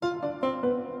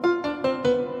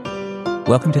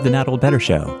Welcome to the Not Old Better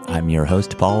Show. I'm your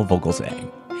host, Paul Vogelzang.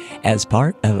 As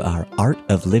part of our Art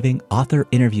of Living author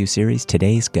interview series,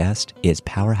 today's guest is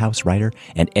powerhouse writer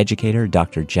and educator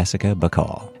Dr. Jessica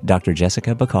Bacal. Dr.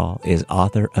 Jessica Bacal is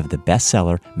author of the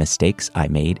bestseller Mistakes I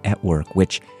Made at Work,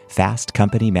 which Fast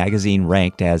Company magazine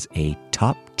ranked as a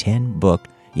top 10 book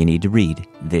you need to read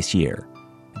this year.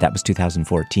 That was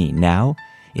 2014. Now,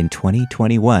 in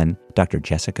 2021, Dr.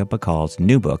 Jessica Bacal's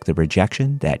new book, The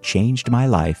Rejection That Changed My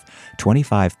Life,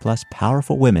 25 plus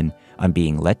powerful women on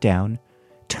being let down,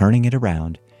 turning it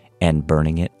around, and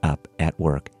burning it up at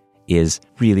work, is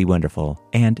really wonderful,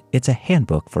 and it's a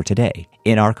handbook for today.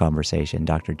 In our conversation,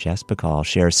 Dr. Jess Bacal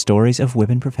shares stories of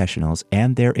women professionals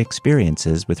and their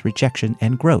experiences with rejection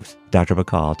and growth. Dr.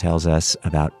 Bacal tells us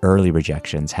about early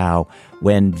rejections, how,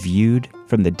 when viewed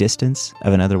from the distance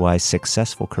of an otherwise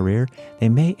successful career, they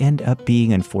may end up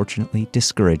being unfortunately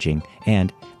discouraging,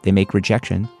 and they make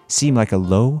rejection seem like a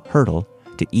low hurdle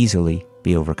to easily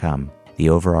be overcome. The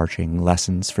overarching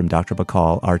lessons from Dr.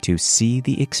 Bacal are to see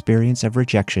the experience of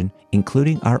rejection,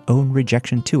 including our own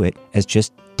rejection to it, as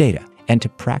just data, and to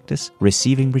practice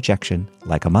receiving rejection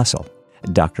like a muscle.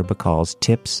 Dr. Bacal's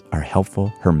tips are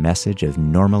helpful. Her message of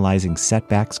normalizing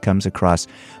setbacks comes across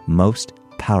most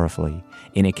powerfully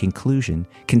in a conclusion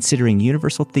considering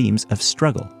universal themes of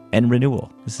struggle and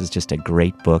renewal. This is just a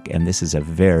great book, and this is a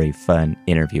very fun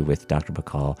interview with Dr.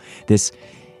 Bacal. This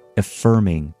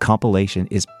affirming compilation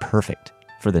is perfect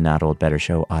for the Not Old Better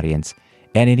Show audience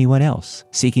and anyone else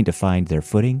seeking to find their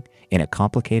footing in a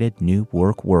complicated new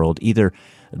work world, either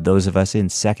those of us in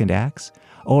second acts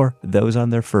or those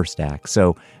on their first act.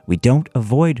 So we don't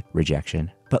avoid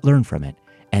rejection, but learn from it,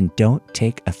 and don't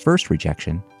take a first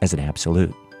rejection as an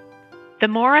absolute. The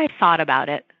more I thought about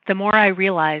it, the more I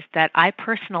realized that I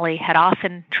personally had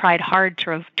often tried hard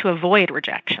to avoid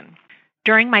rejection.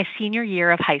 During my senior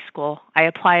year of high school, I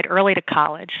applied early to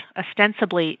college,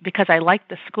 ostensibly because I liked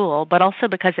the school, but also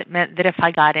because it meant that if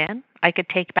I got in, I could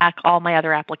take back all my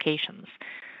other applications.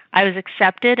 I was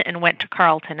accepted and went to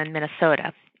Carleton in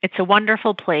Minnesota. It's a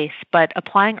wonderful place, but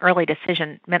applying early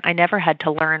decision meant I never had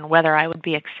to learn whether I would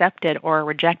be accepted or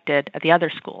rejected at the other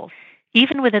schools.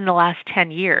 Even within the last 10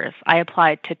 years, I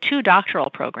applied to 2 doctoral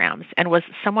programs and was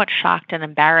somewhat shocked and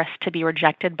embarrassed to be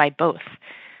rejected by both.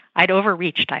 I'd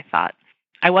overreached, I thought.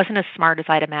 I wasn't as smart as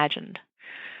I'd imagined.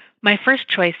 My first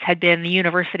choice had been the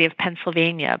University of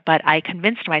Pennsylvania, but I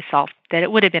convinced myself that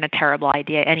it would have been a terrible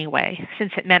idea anyway,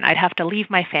 since it meant I'd have to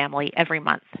leave my family every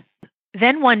month.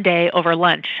 Then one day over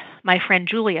lunch, my friend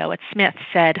Julio at Smith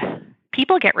said,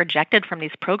 "People get rejected from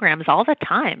these programs all the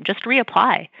time. Just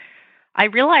reapply." I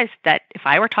realized that if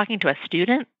I were talking to a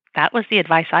student, that was the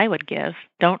advice I would give.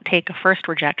 Don't take a first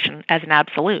rejection as an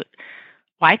absolute.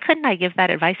 Why couldn't I give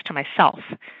that advice to myself?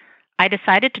 I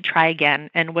decided to try again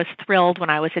and was thrilled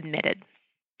when I was admitted.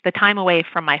 The time away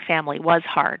from my family was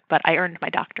hard, but I earned my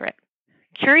doctorate.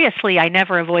 Curiously, I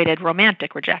never avoided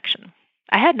romantic rejection.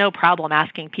 I had no problem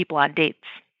asking people on dates.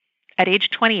 At age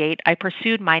 28, I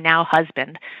pursued my now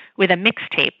husband with a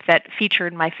mixtape that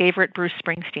featured my favorite Bruce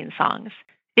Springsteen songs.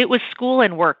 It was school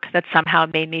and work that somehow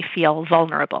made me feel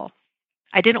vulnerable.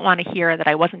 I didn't want to hear that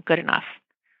I wasn't good enough.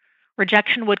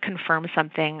 Rejection would confirm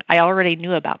something I already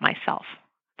knew about myself,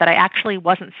 that I actually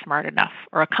wasn't smart enough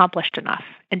or accomplished enough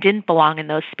and didn't belong in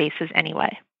those spaces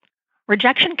anyway.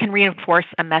 Rejection can reinforce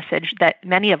a message that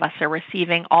many of us are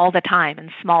receiving all the time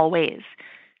in small ways.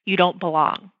 You don't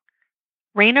belong.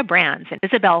 Raina Brands and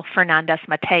Isabel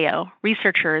Fernandez-Mateo,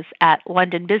 researchers at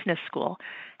London Business School,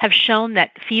 have shown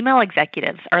that female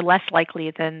executives are less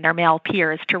likely than their male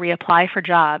peers to reapply for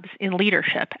jobs in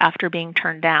leadership after being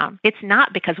turned down. It's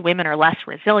not because women are less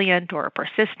resilient or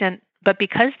persistent, but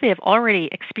because they have already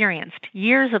experienced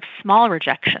years of small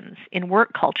rejections in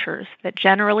work cultures that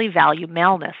generally value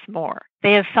maleness more.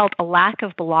 They have felt a lack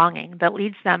of belonging that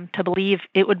leads them to believe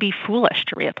it would be foolish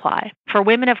to reapply. For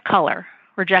women of color,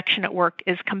 rejection at work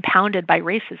is compounded by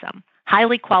racism.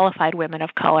 Highly qualified women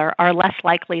of color are less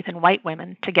likely than white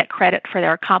women to get credit for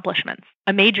their accomplishments.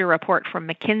 A major report from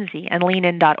McKinsey and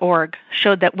leanin.org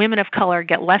showed that women of color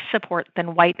get less support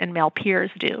than white and male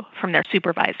peers do from their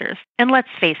supervisors. And let's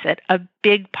face it, a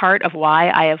big part of why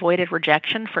I avoided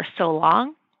rejection for so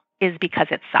long is because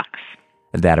it sucks.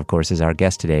 That, of course, is our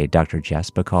guest today, Dr. Jess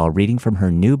Bacal, reading from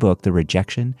her new book, The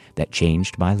Rejection That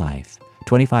Changed My Life.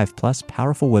 25 plus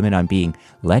powerful women on being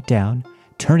let down,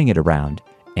 turning it around,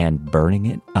 and burning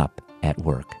it up at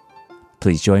work.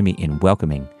 Please join me in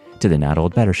welcoming to the Not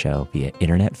Old Better Show via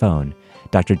internet phone,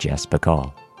 Dr. Jess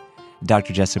Bacal.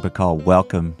 Dr. Jessica Bacal,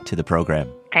 welcome to the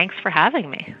program. Thanks for having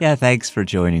me. Yeah, thanks for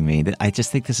joining me. I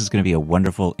just think this is going to be a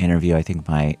wonderful interview. I think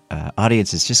my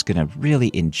audience is just going to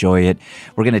really enjoy it.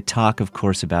 We're going to talk, of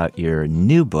course, about your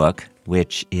new book,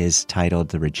 which is titled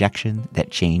The Rejection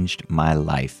That Changed My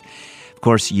Life. Of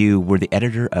course, you were the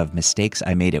editor of Mistakes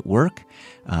I Made at Work.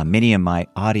 Many of my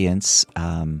audience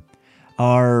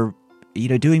are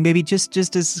doing maybe just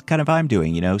as kind of I'm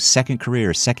doing, second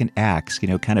career, second acts,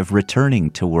 kind of returning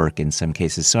to work in some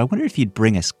cases. So I wonder if you'd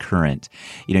bring us current.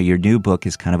 Your new book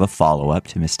is kind of a follow-up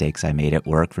to Mistakes I Made at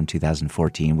Work from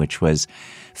 2014, which was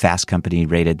Fast Company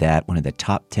rated that one of the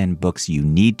top 10 books you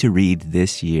need to read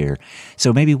this year.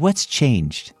 So maybe what's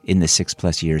changed in the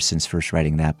 6+ years since first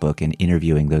writing that book and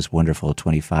interviewing those wonderful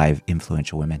 25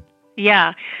 influential women?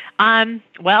 Yeah.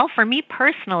 Well, for me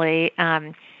personally,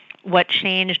 what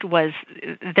changed was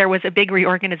there was a big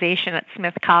reorganization at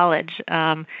Smith College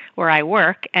where I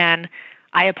work, and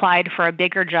I applied for a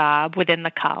bigger job within the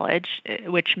college,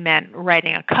 which meant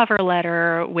writing a cover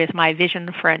letter with my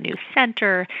vision for a new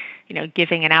center,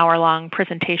 giving an hour-long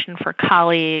presentation for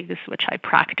colleagues, which I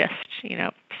practiced,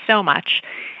 so much,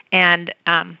 and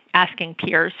asking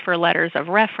peers for letters of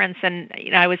reference. And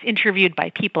I was interviewed by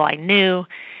people I knew,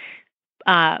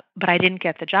 but I didn't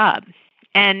get the job.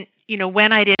 And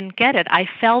when I didn't get it, I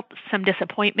felt some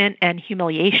disappointment and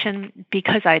humiliation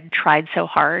because I'd tried so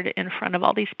hard in front of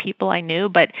all these people I knew.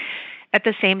 But at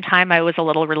the same time, I was a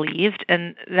little relieved.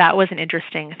 And that was an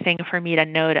interesting thing for me to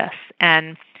notice.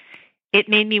 And it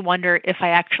made me wonder if I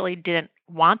actually didn't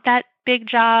want that big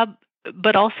job,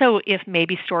 but also if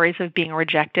maybe stories of being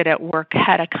rejected at work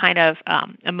had a kind of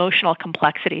emotional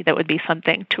complexity that would be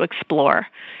something to explore.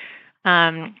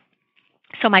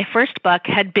 So my first book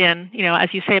had been,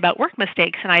 as you say, about work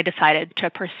mistakes, and I decided to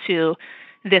pursue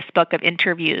this book of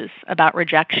interviews about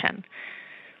rejection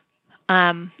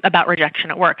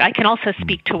at work. I can also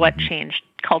speak to what changed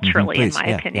culturally, Please, in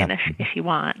my opinion, if you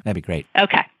want. That'd be great.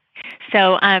 Okay.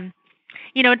 So,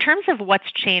 in terms of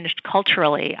what's changed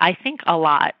culturally, I think a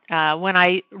lot. When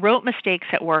I wrote Mistakes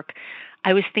at Work,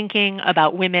 I was thinking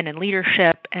about women in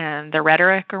leadership and the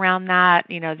rhetoric around that.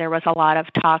 There was a lot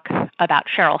of talk about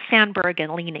Sheryl Sandberg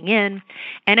and leaning in,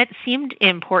 and it seemed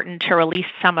important to release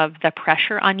some of the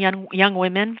pressure on young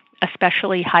women,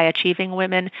 especially high-achieving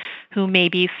women who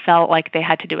maybe felt like they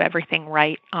had to do everything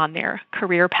right on their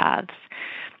career paths.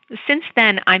 Since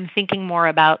then, I'm thinking more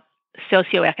about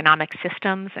socioeconomic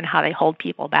systems and how they hold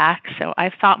people back. So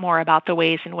I've thought more about the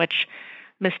ways in which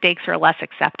mistakes are less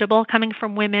acceptable coming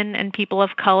from women and people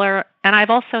of color. And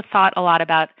I've also thought a lot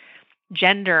about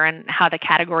gender and how the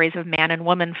categories of man and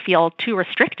woman feel too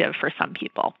restrictive for some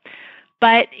people.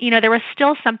 But, there was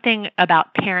still something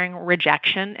about pairing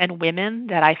rejection and women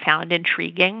that I found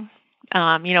intriguing.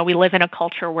 We live in a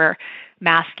culture where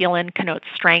masculine connotes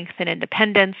strength and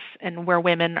independence, and where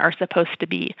women are supposed to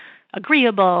be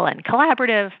agreeable and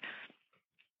collaborative.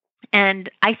 And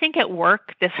I think at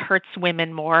work, this hurts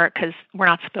women more because we're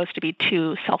not supposed to be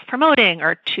too self-promoting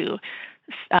or too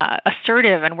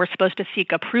assertive, and we're supposed to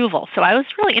seek approval. So I was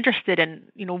really interested in,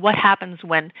 what happens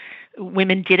when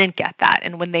women didn't get that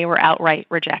and when they were outright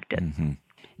rejected. Mm-hmm.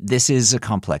 This is a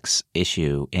complex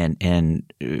issue, and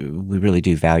we really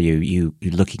do value you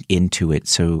looking into it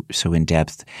so in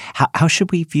depth. How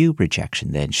should we view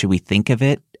rejection then? Should we think of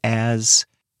it as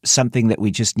something that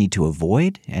we just need to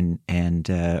avoid, and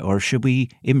or should we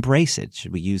embrace it?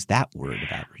 Should we use that word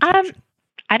about rejection?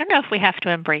 I don't know if we have to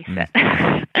embrace it,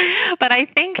 but I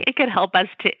think it could help us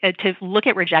to look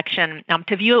at rejection,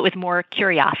 to view it with more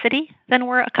curiosity than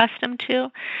we're accustomed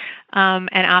to, and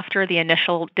after the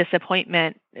initial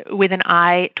disappointment, with an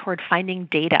eye toward finding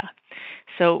data.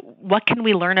 So what can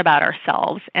we learn about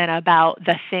ourselves and about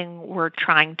the thing we're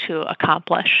trying to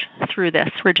accomplish through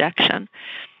this rejection?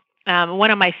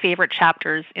 One of my favorite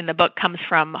chapters in the book comes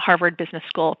from Harvard Business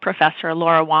School professor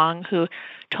Laura Wong, who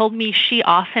told me she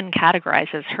often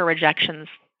categorizes her rejections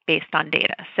based on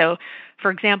data. So,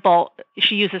 for example,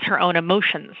 she uses her own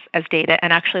emotions as data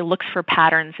and actually looks for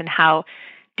patterns in how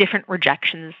different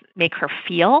rejections make her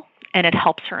feel, and it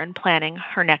helps her in planning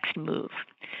her next move.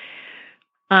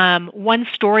 One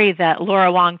story that Laura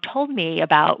Wong told me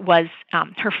about was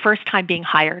her first time being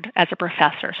hired as a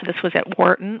professor. So this was at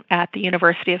Wharton at the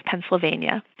University of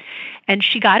Pennsylvania. And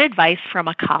she got advice from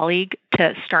a colleague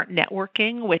to start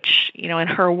networking, which, in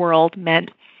her world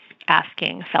meant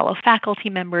asking fellow faculty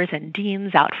members and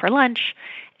deans out for lunch.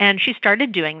 And she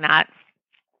started doing that.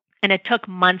 And it took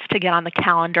months to get on the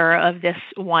calendar of this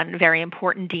one very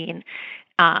important dean.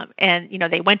 And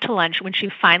they went to lunch. When she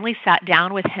finally sat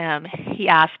down with him, he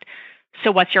asked,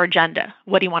 "So what's your agenda?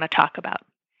 What do you want to talk about?"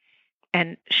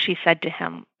 And she said to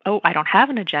him, "Oh, I don't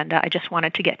have an agenda. I just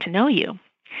wanted to get to know you."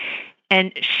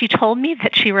 And she told me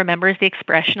that she remembers the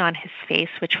expression on his face,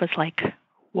 which was like,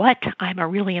 "What? I'm a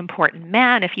really important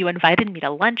man. If you invited me to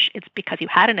lunch, it's because you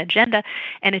had an agenda."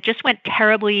 And it just went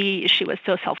terribly. She was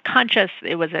so self-conscious.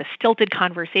 It was a stilted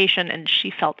conversation, and she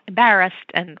felt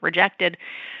embarrassed and rejected.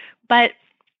 But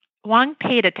Wang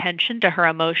paid attention to her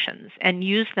emotions and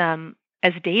used them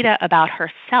as data about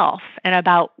herself and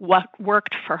about what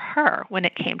worked for her when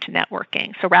it came to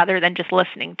networking. So rather than just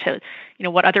listening to,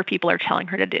 what other people are telling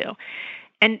her to do.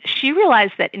 And she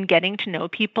realized that in getting to know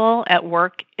people at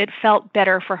work, it felt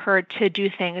better for her to do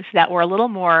things that were a little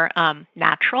more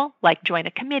natural, like join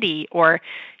a committee or,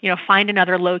 find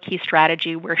another low-key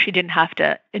strategy where she didn't have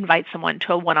to invite someone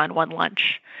to a one-on-one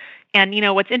lunch. And,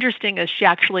 what's interesting is she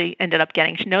actually ended up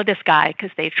getting to know this guy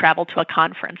because they traveled to a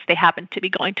conference. They happened to be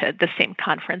going to the same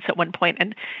conference at one point,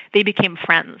 and they became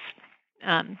friends.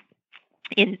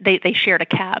 They shared a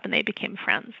cab, and they became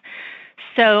friends.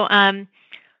 So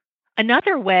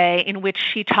another way in which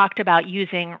she talked about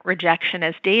using rejection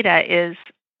as data is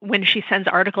when she sends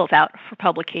articles out for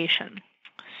publication.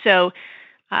 So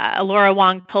Laura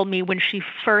Wang told me when she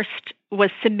first was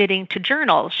submitting to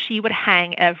journals, she would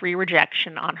hang every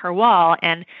rejection on her wall,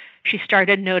 and she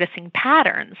started noticing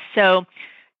patterns. So,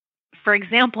 for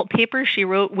example, papers she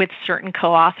wrote with certain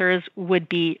co-authors would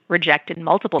be rejected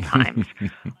multiple times,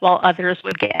 while others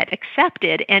would get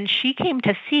accepted. And she came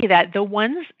to see that the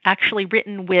ones actually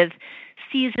written with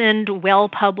seasoned,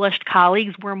 well-published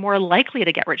colleagues were more likely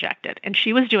to get rejected. And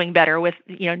she was doing better with,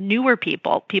 newer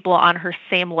people on her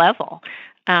same level.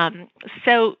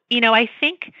 So, I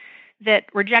think that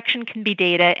rejection can be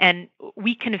data, and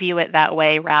we can view it that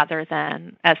way rather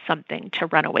than as something to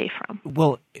run away from.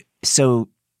 Well, so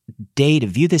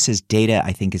view this as data,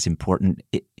 I think is important.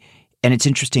 And it's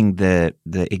interesting, the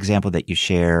example that you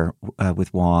share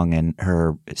with Wang and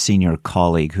her senior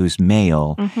colleague who's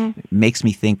male makes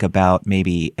me think about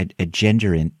maybe a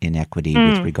gender inequity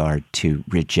with regard to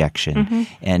rejection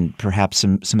and perhaps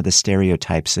some of the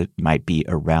stereotypes that might be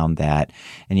around that.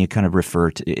 And you kind of refer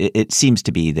to it seems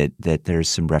to be that there's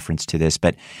some reference to this,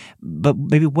 but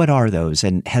maybe what are those?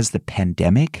 And has the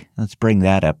pandemic, let's bring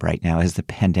that up right now, has the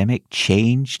pandemic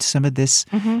changed some of this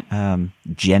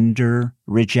gender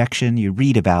rejection? You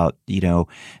read about,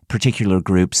 particular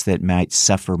groups that might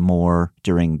suffer more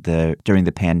during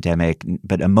the pandemic,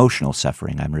 but emotional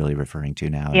suffering I'm really referring to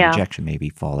now. And rejection maybe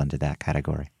fall into that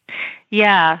category.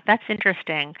 Yeah, that's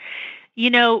interesting.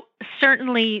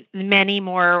 Certainly many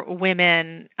more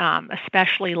women,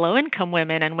 especially low-income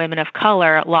women and women of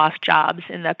color, lost jobs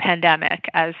in the pandemic,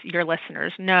 as your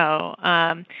listeners know.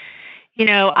 I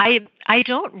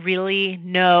don't really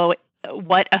know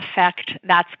what effect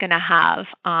that's going to have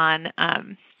on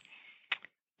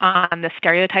the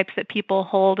stereotypes that people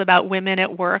hold about women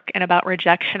at work and about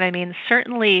rejection. I mean,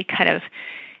 certainly kind of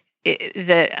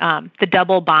the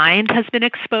double bind has been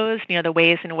exposed, the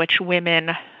ways in which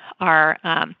women are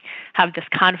have this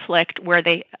conflict where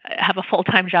they have a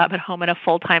full-time job at home and a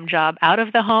full-time job out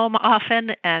of the home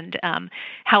often, and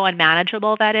how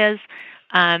unmanageable that is.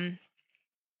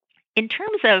 In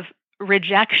terms of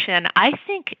rejection, I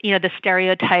think the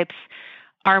stereotypes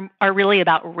are really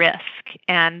about risk,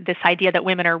 and this idea that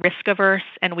women are risk averse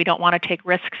and we don't want to take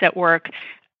risks at work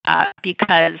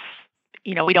because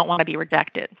we don't want to be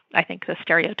rejected. I think the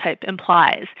stereotype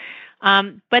implies,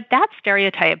 but that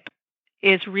stereotype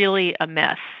is really a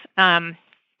myth.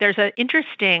 There's an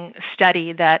interesting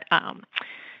study that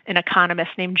an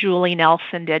economist named Julie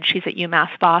Nelson did. She's at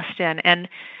UMass Boston, and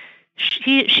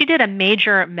she did a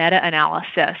major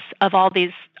meta-analysis of all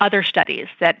these other studies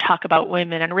that talk about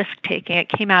women and risk-taking. It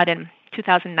came out in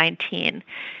 2019.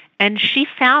 And she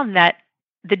found that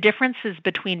the differences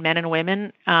between men and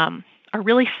women are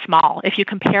really small. If you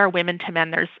compare women to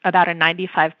men, there's about a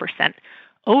 95%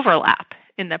 overlap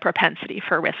in the propensity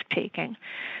for risk-taking.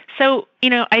 So,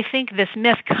 I think this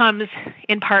myth comes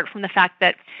in part from the fact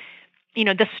that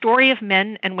the story of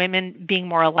men and women being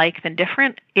more alike than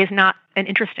different is not an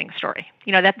interesting story.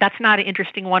 That's not an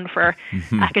interesting one for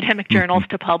academic journals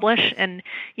to publish. And,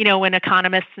 when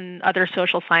economists and other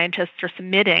social scientists are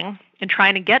submitting and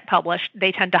trying to get published,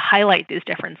 they tend to highlight these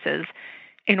differences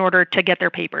in order to get their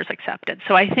papers accepted.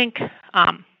 So I think,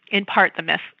 in part, the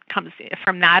myth comes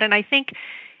from that. And I think,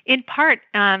 in part,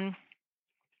 the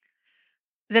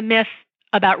myth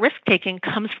about risk-taking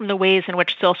comes from the ways in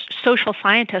which social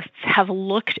scientists have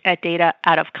looked at data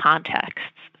out of context.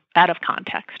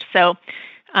 So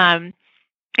in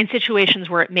situations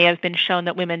where it may have been shown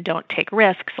that women don't take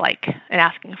risks, like in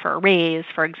asking for a raise,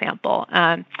 for example,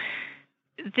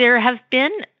 there have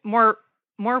been more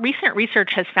recent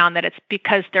research has found that it's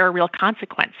because there are real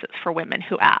consequences for women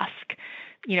who ask.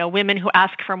 Women who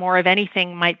ask for more of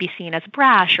anything might be seen as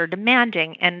brash or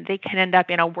demanding, and they can end up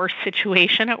in a worse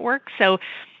situation at work. So,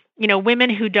 women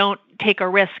who don't take a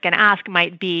risk and ask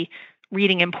might be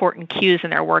reading important cues in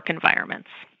their work environments.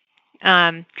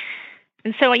 And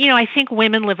so, I think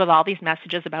women live with all these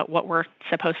messages about what we're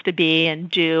supposed to be and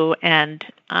do. And,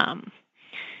 I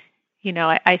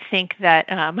think that,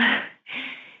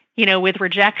 with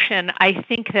rejection, I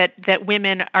think that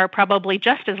women are probably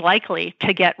just as likely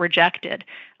to get rejected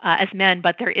as men,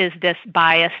 but there is this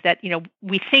bias that,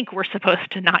 we think we're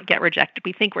supposed to not get rejected.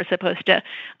 We think we're supposed to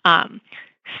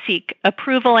seek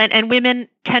approval, and women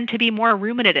tend to be more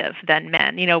ruminative than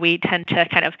men. We tend to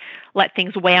kind of let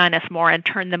things weigh on us more and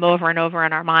turn them over and over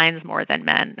in our minds more than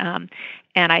men.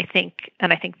 And I think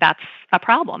that's a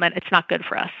problem, and it's not good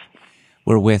for us.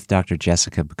 We're with Dr.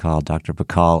 Jessica Bacal. Dr.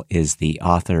 Bacal is the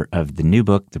author of the new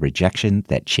book, The Rejection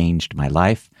That Changed My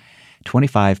Life,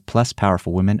 25 plus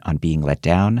powerful women on being let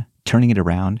down, turning it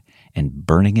around, and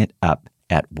burning it up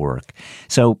at work.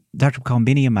 So, Dr. Bacal,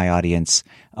 many in my audience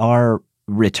are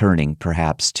returning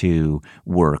perhaps to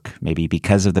work, maybe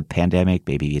because of the pandemic,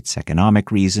 maybe it's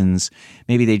economic reasons,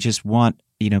 maybe they just want,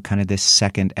 kind of this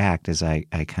second act, as I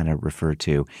kind of refer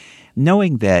to.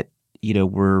 Knowing that,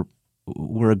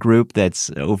 we're a group that's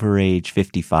over age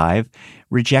 55.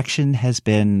 Rejection has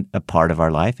been a part of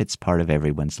our life. It's part of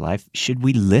everyone's life. Should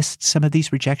we list some of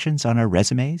these rejections on our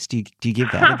resumes? Do you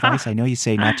give that advice? I know you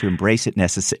say not to embrace it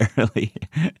necessarily.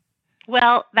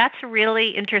 Well, that's really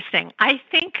interesting. I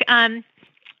think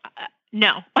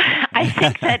no. I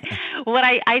think that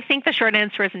I think the short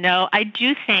answer is no. I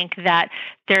do think that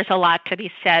there's a lot to be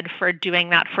said for doing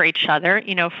that for each other,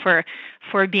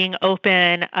 for being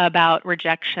open about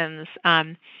rejections,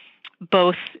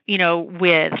 both,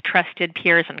 with trusted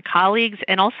peers and colleagues,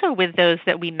 and also with those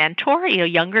that we mentor,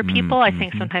 younger people. I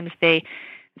think sometimes they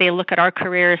look at our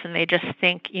careers and they just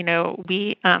think,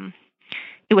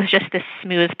 it was just this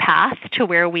smooth path to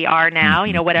where we are now,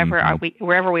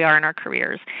 wherever we are in our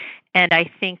careers. And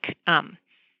I think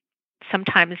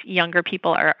sometimes younger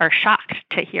people are shocked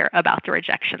to hear about the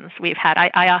rejections we've had.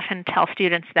 I often tell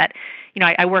students that,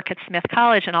 I work at Smith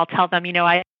College, and I'll tell them,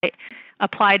 I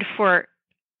applied for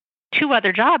 2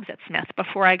 other jobs at Smith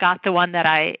before I got the one that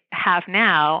I have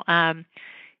now. And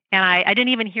I didn't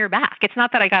even hear back. It's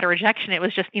not that I got a rejection. It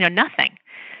was just, nothing.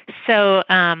 So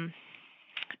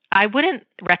I wouldn't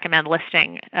recommend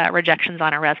listing rejections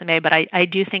on a resume, but I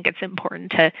do think it's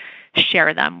important to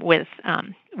share them with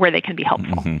where they can be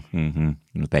helpful.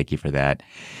 Well, thank you for that.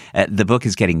 The book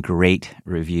is getting great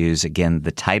reviews. Again,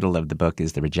 the title of the book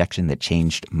is The Rejection That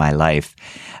Changed My Life.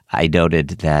 I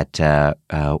noted that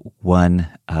one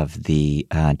of the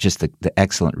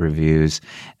excellent reviews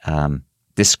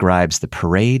describes the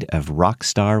parade of rock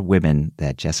star women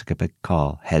that Jessica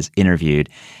Bacal has interviewed,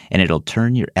 and it'll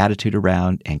turn your attitude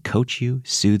around and coach you,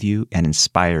 soothe you, and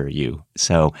inspire you.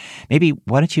 So maybe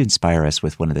why don't you inspire us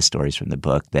with one of the stories from the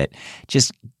book that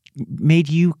just made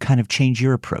you kind of change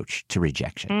your approach to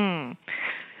rejection?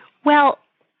 Well,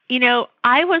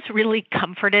 I was really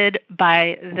comforted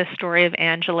by the story of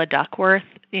Angela Duckworth.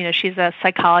 She's a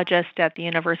psychologist at the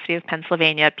University of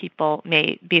Pennsylvania. People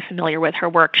may be familiar with her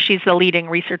work. She's the leading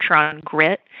researcher on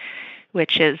grit,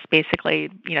 which is basically,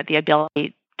 the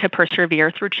ability to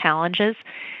persevere through challenges.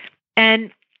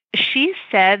 And she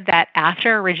said that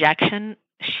after a rejection,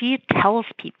 she tells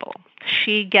people.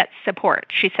 She gets support.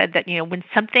 She said that,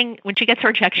 when she gets a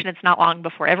rejection, it's not long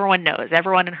before everyone knows,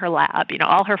 everyone in her lab,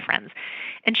 all her friends.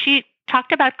 And she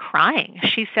talked about crying.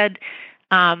 She said,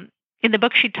 in the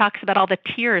book, she talks about all the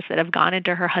tears that have gone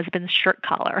into her husband's shirt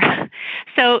collar.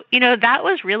 So, that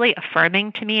was really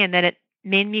affirming to me, and that it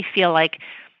made me feel like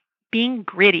being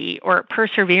gritty or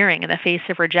persevering in the face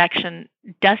of rejection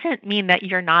doesn't mean that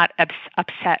you're not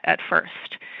upset at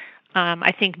first.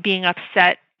 I think being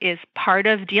upset is part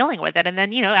of dealing with it. And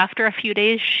then, after a few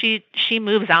days, she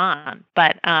moves on.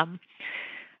 But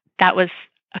that was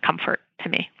a comfort to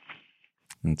me.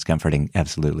 It's comforting,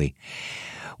 absolutely.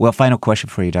 Well, final question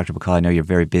for you, Dr. Bacal. I know you're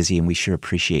very busy, and we sure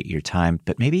appreciate your time.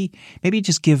 But maybe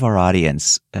just give our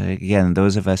audience, again,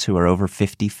 those of us who are over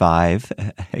 55,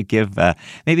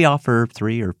 maybe offer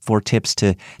 3 or 4 tips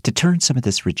to turn some of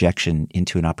this rejection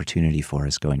into an opportunity for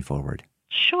us going forward.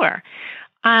 Sure.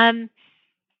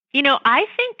 I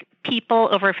think people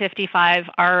over 55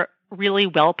 are really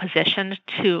well positioned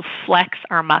to flex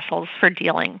our muscles for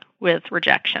dealing with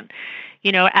rejection.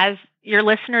 As your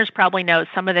listeners probably know,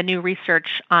 some of the new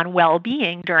research on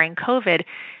well-being during COVID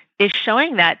is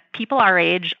showing that people our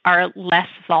age are less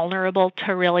vulnerable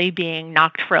to really being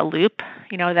knocked for a loop,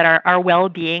 that our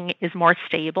well-being is more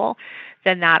stable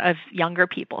than that of younger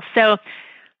people. So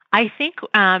I think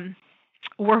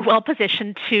we're well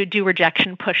positioned to do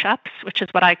rejection push-ups, which is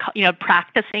what I call,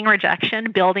 practicing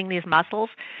rejection, building these muscles.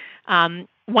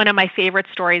 One of my favorite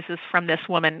stories is from this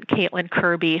woman, Caitlin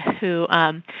Kirby, who,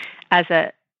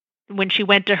 when she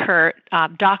went to her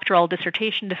doctoral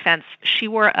dissertation defense, she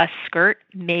wore a skirt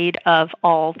made of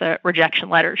all the rejection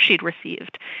letters she'd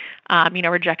received,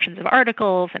 rejections of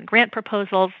articles and grant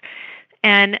proposals.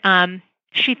 And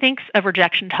she thinks of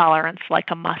rejection tolerance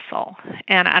like a muscle.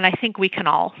 And I think we can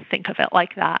all think of it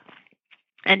like that.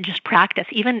 And just practice,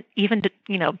 even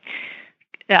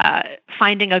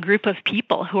finding a group of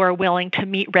people who are willing to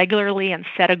meet regularly and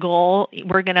set a goal.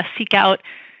 We're going to seek out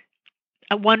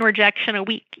one rejection a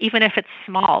week, even if it's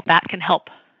small. That can help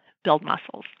build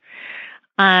muscles.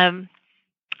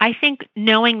 I think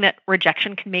knowing that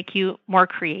rejection can make you more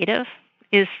creative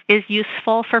is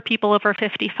useful for people over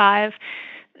 55.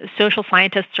 Social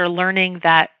scientists are learning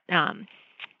that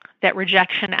that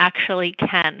rejection actually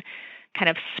can kind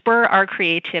of spur our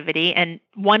creativity. And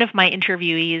one of my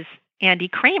interviewees, Andy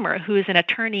Kramer, who is an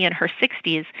attorney in her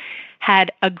 60s,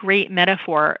 had a great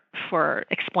metaphor for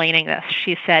explaining this.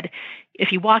 She said,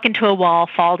 if you walk into a wall,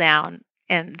 fall down,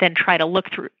 and then try to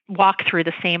walk through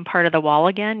the same part of the wall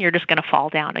again, you're just going to fall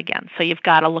down again. So you've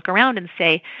got to look around and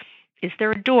say, is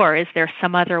there a door? Is there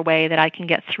some other way that I can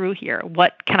get through here?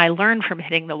 What can I learn from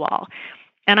hitting the wall?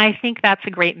 And I think that's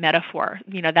a great metaphor,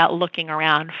 that looking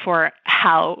around for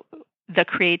how the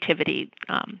creativity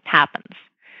happens.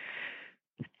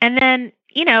 And then,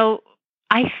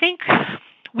 I think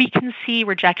we can see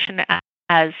rejection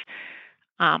as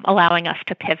allowing us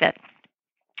to pivot.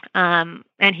 And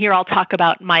here I'll talk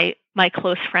about my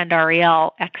close friend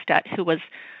Arielle Eckstedt, who was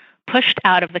pushed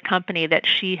out of the company that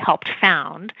she helped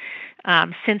found.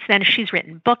 Since then, she's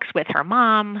written books with her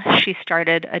mom. She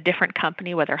started a different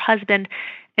company with her husband.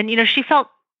 And, she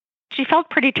felt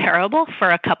pretty terrible for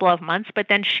a couple of months, but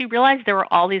then she realized there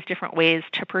were all these different ways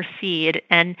to proceed.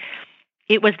 And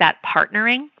it was that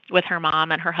partnering with her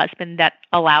mom and her husband that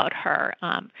allowed her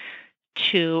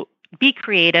to be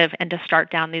creative and to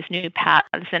start down these new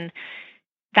paths. And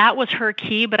that was her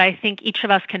key, but I think each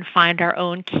of us can find our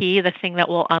own key, the thing that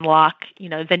will unlock,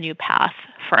 the new path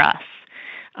for us.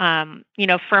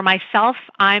 For myself,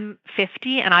 I'm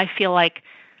 50 and I feel like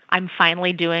I'm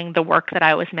finally doing the work that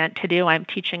I was meant to do. I'm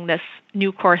teaching this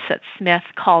new course at Smith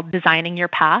called Designing Your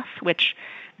Path, which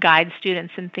guides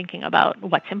students in thinking about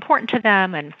what's important to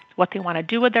them and what they want to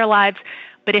do with their lives.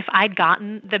 But if I'd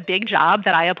gotten the big job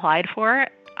that I applied for,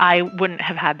 I wouldn't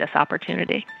have had this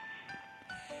opportunity.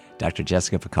 Dr.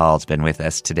 Jessica Bacal has been with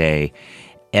us today.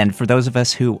 And for those of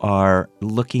us who are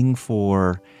looking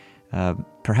for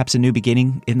perhaps a new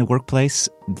beginning in the workplace,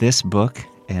 this book,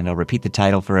 and I'll repeat the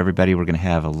title for everybody. We're going to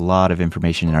have a lot of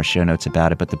information in our show notes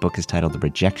about it, but the book is titled The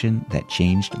Rejection That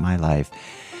Changed My Life.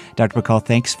 Dr. Bacal,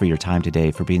 thanks for your time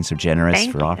today, for being so generous,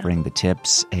 for offering the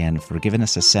tips, and for giving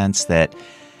us a sense that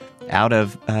out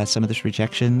of some of this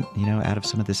rejection, out of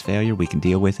some of this failure, we can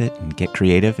deal with it and get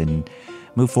creative and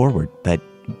move forward. But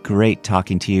great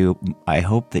talking to you. I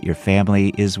hope that your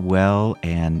family is well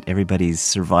and everybody's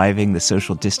surviving the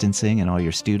social distancing and all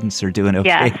your students are doing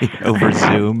okay over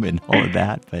Zoom and all of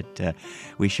that. But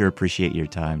we sure appreciate your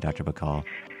time, Dr. Bacal.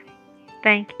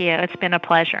 Thank you. It's been a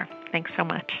pleasure. Thanks so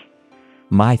much.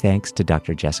 My thanks to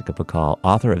Dr. Jessica Bacal,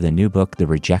 author of the new book, The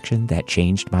Rejection That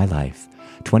Changed My Life,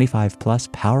 25 plus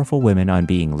powerful women on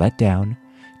being let down,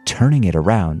 turning it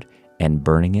around, and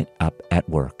burning it up at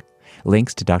work.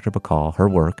 Links to Dr. Bacal, her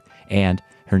work, and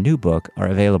her new book are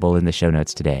available in the show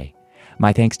notes today.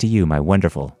 My thanks to you, my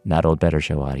wonderful Not Old Better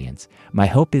Show audience. My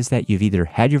hope is that you've either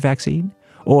had your vaccine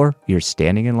or you're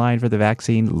standing in line for the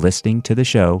vaccine listening to the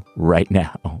show right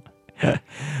now.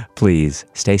 Please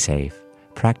stay safe,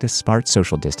 practice smart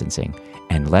social distancing,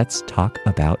 and let's talk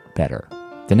about better.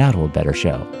 The Not Old Better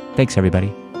Show. Thanks,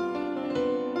 everybody.